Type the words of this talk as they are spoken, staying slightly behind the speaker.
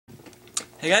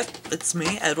Hey guys, it's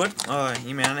me, Edward, or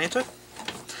Emaninator,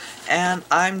 and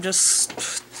I'm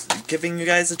just giving you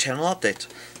guys a channel update.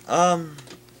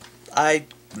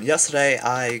 Yesterday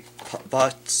I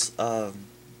bought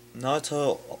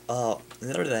Naruto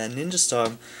Ninja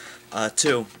Storm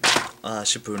 2,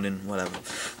 Shippuden, whatever,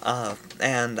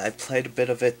 and I played a bit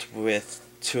of it with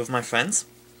two of my friends.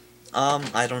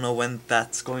 I don't know when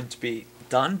that's going to be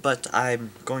done, but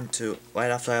I'm going to, right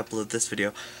after I upload this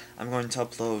video, I'm going to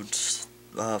upload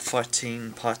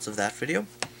 14 parts of that video.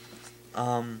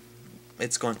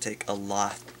 It's going to take a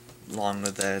lot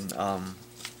longer than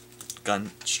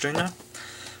Gunstringer,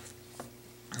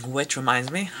 which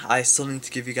reminds me, I still need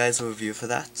to give you guys a review for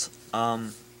that.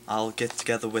 I'll get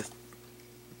together with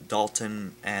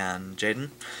Dalton and Jaden,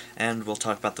 and we'll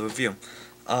talk about the review.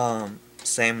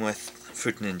 Same with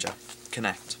Fruit Ninja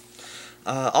Connect.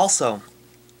 Also,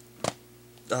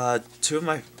 two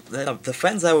of the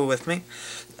friends that were with me,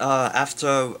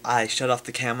 after I shut off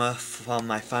the camera from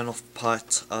my final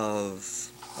part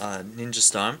of Ninja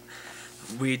Storm,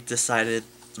 we decided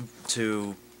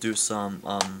to do some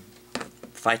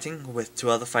fighting with two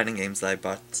other fighting games that I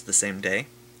bought the same day,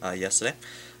 yesterday.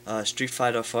 Street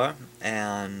Fighter 4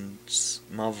 and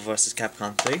Marvel vs.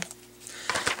 Capcom 3.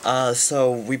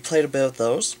 So we played a bit of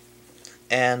those,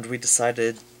 and we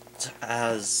decided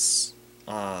as,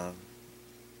 I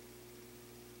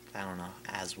don't know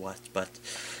as what, but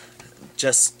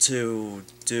just to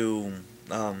do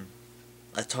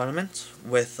a tournament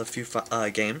with a few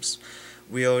games.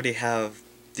 We already have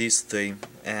these three,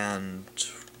 and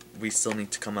we still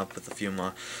need to come up with a few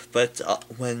more. But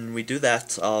when we do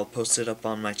that, I'll post it up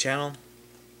on my channel,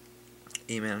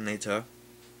 Emaninator,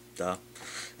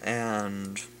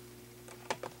 and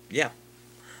yeah,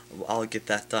 I'll get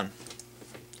that done.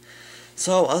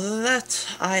 So other than that,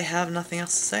 I have nothing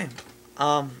else to say.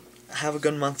 Have a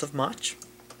good month of March,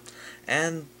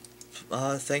 and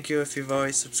thank you if you've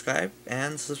already subscribed,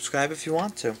 and subscribe if you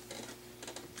want to.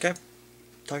 Okay,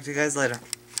 talk to you guys later.